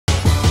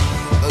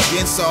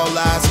against all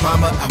odds,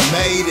 mama, I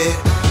made it.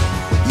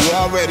 You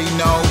already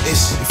know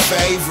it's your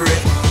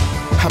favorite.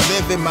 I'm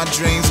living my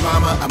dreams,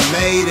 mama, I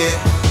made it.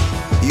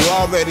 You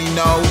already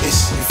know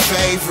it's your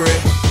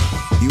favorite.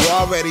 You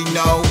already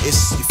know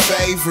it's your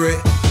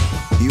favorite.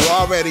 You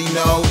already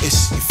know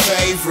it's your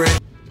favorite.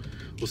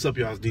 What's up,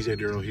 y'all? It's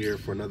DJDURL here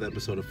for another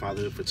episode of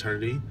Fatherhood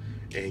Fraternity.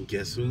 And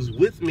guess who's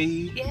with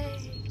me?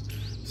 Yay!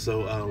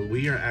 So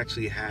we are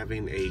actually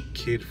having a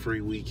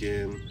kid-free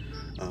weekend.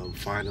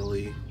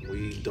 Finally,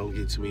 we don't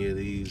get too many of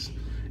these.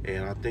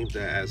 And I think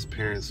that as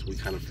parents, we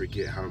kind of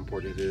forget how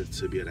important it is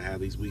to be able to have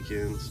these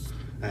weekends.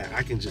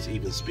 I can just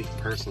even speak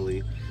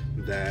personally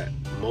that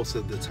most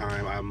of the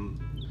time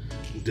I'm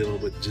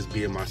dealing with just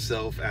being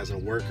myself as a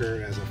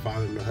worker, as a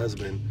father and a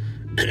husband,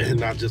 and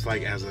not just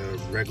like as a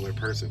regular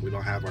person. We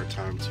don't have our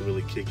time to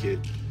really kick it,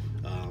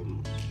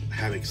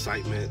 have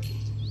excitement.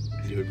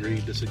 Do you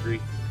agree, disagree?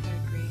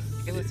 I agree.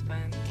 It was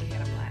fun. We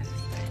had a blast.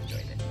 I enjoyed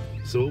it.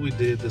 So what we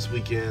did this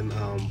weekend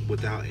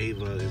without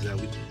Ava is that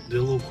we did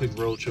a little quick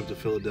road trip to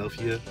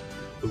Philadelphia.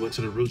 We went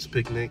to the Roots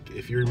picnic.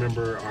 If you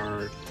remember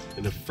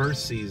in the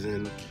first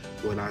season,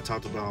 when I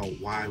talked about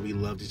why we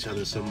loved each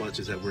other so much,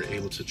 is that we're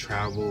able to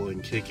travel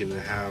and kick it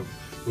and have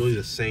really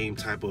the same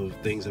type of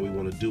things that we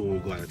want to do when we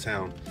go out of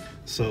town.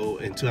 So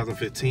in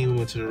 2015, we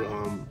went to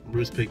the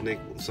Roots picnic,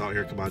 saw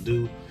Erykah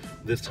Badu.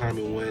 This time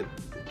we went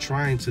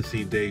trying to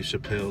see Dave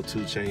Chappelle, 2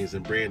 Chainz,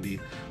 and Brandy,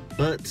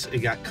 but it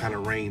got kind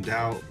of rained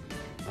out.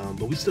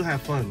 But we still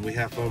had fun. We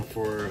had fun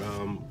for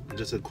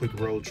just a quick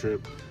road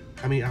trip.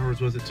 How many hours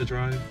was it to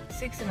drive?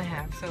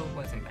 6.5, so it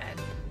wasn't bad.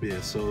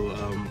 Yeah, so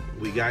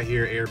we got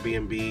here,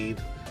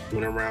 Airbnb'd,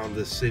 went around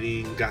the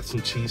city, got some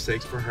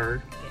cheesesteaks for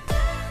her.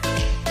 Yeah.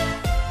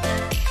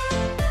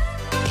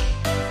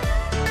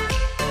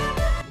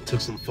 Took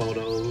some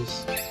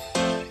photos.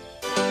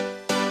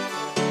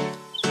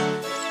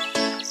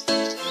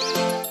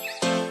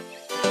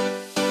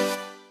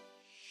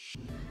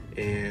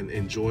 And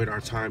enjoyed our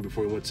time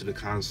before we went to the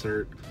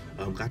concert.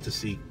 Got to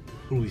see,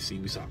 who do we see?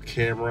 We saw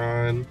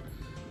Cameron.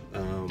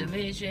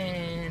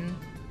 Division,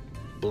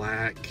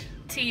 Black,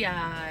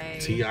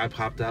 T.I.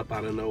 popped up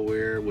out of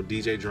nowhere with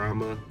DJ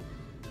Drama.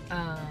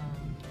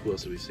 Who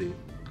else did we see?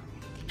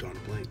 Drawing a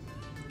blank.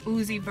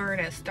 Uzi Vert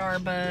at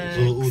Starbucks.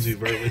 Little Uzi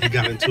Vert when he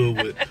got into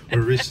it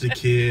with Rich the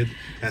Kid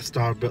at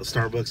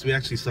Starbucks. We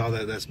actually saw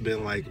that. That's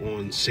been like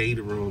on Shade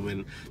Room,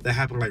 and that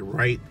happened like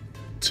right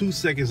 2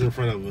 seconds in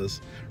front of us.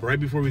 Right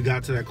before we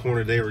got to that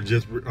corner, they were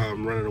just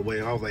running away.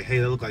 And I was like, hey,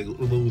 that looked like Lil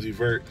Uzi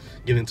Vert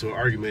getting into an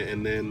argument.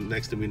 And then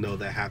next thing we know,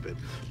 that happened.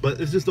 But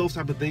it's just those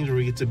type of things where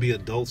we get to be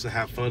adults and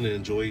have fun and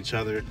enjoy each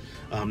other.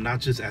 Not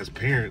just as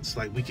parents.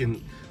 Like, we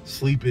can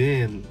sleep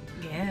in.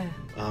 Yeah.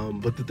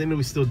 But the thing that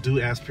we still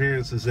do as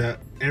parents is that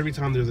every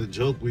time there's a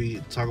joke, we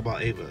talk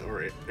about Ava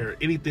or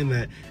anything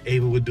that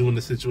Ava would do in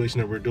the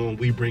situation that we're doing,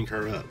 we bring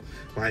her up.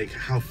 Like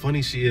how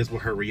funny she is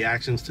with her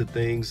reactions to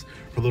things,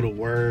 her little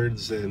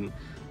words, and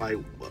like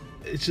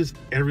it's just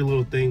every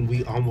little thing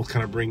we almost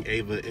kind of bring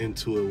Ava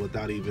into it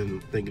without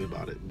even thinking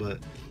about it. But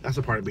that's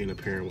a part of being a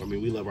parent. I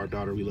mean, we love our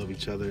daughter, we love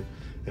each other,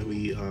 and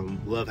we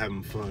love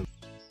having fun.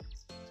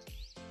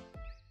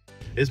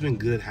 It's been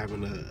good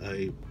having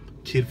a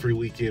kid-free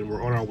weekend.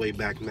 We're on our way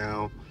back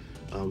now,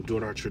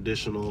 doing our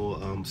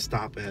traditional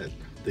stop at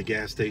the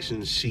gas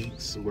station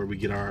Sheets, where we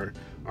get our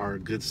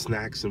good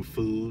snacks and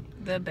food.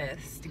 The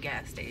best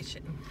gas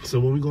station. So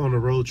when we go on a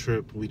road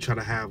trip, we try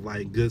to have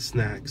like good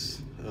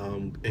snacks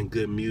and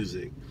good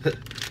music.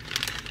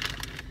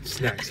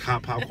 Snacks,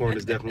 hot popcorn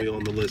is definitely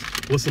on the list.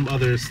 What's some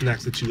other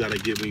snacks that you gotta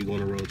get when you go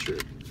on a road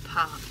trip?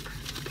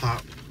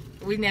 Pop.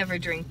 We never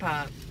drink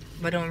pop,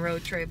 but on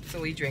road trips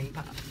we drink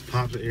pop.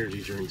 Pop and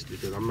energy drinks,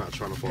 because I'm not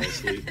trying to fall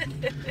asleep.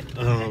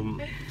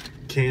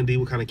 Candy,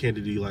 what kind of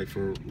candy do you like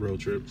for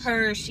road trips?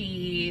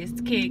 Hershey's,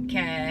 Kit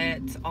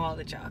Kats, all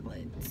the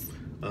chocolates.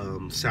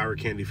 Sour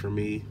candy for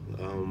me,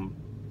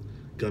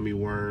 gummy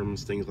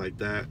worms, things like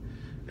that.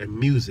 And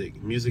music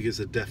is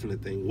a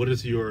definite thing.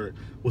 What's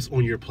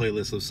on your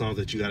playlist of songs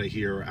that you gotta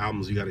hear or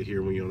albums you gotta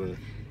hear when you're on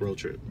a road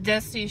trip?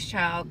 Destiny's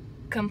Child,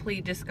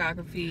 complete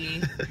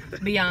discography.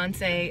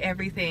 Beyonce,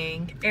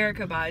 everything.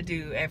 Erykah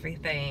Badu,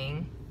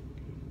 everything.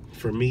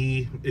 For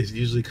me, it's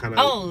usually kind of...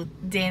 Oh,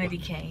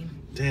 Danity Kane.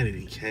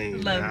 Danity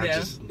Kane. Love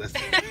them. That's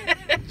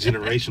a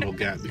generational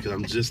gap, because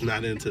I'm just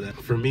not into that.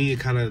 For me, it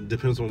kind of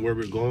depends on where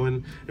we're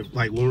going. If,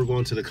 like, when we're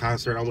going to the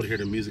concert, I want to hear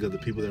the music of the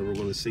people that we're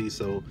going to see.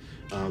 So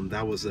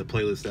that was a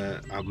playlist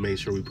that I made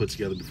sure we put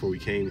together before we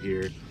came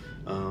here.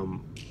 I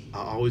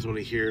always want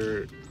to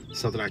hear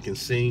something I can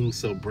sing.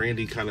 So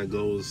Brandy kind of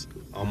goes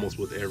almost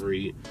with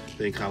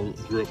everything. I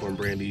grew up on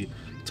Brandy.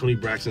 Toni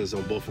Braxton is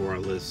on both of our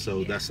lists,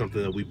 so that's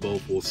something that we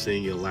both will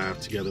sing and laugh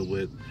together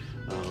with.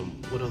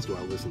 What else do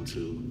I listen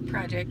to?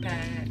 Project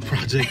Pat.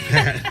 Project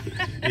Pat.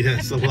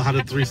 Yes, a lot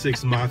of 3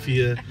 6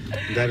 Mafia.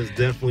 That is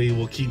definitely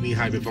will keep me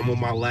hyped. If I'm on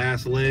my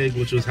last leg,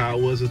 which was how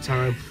it was at the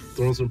time,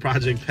 throwing some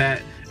Project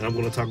Pat, and I'm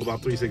going to talk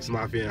about 3 6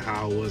 Mafia and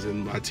how it was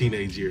in my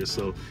teenage years.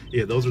 So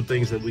yeah, those are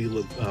things that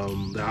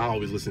that I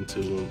always listen to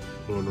when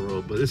we're on the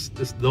road. But it's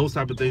those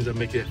type of things that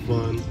make it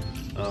fun.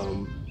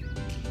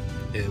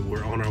 and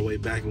we're on our way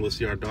back, and we'll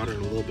see our daughter in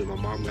a little bit. My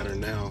mom got her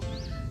now,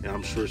 and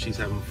I'm sure she's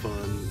having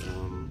fun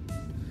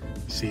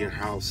seeing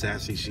how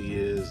sassy she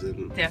is,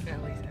 and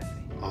Definitely sassy.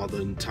 all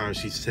the times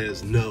she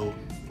says no.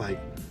 Like,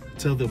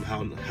 tell them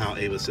how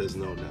Ava says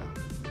no now.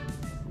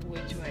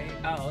 Which way?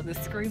 Oh, the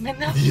screaming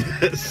though?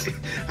 Yes.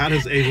 How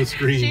does Ava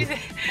scream?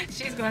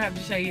 She's gonna have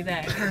to show you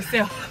that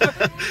herself.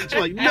 She's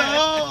like,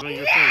 no!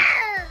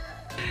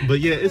 But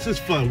yeah, it's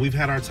just fun. We've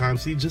had our time.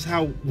 See just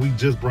how we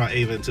just brought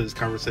Ava into this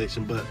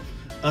conversation, but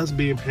us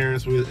being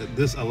parents,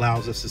 this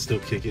allows us to still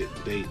kick it,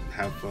 date,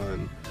 have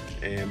fun,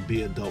 and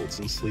be adults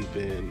and sleep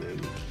in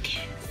and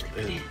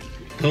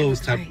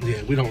those type.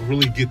 Yeah, we don't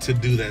really get to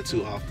do that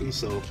too often.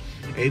 So,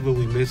 Ava,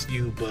 we missed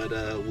you,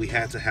 but we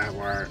had to have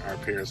our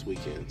parents'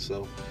 weekend.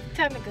 So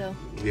Time to go.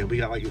 yeah, we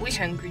got like We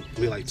hungry.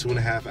 We like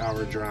 2.5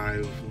 hour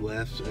drive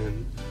left,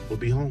 and we'll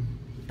be home.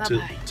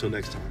 Bye-bye. Till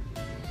next time.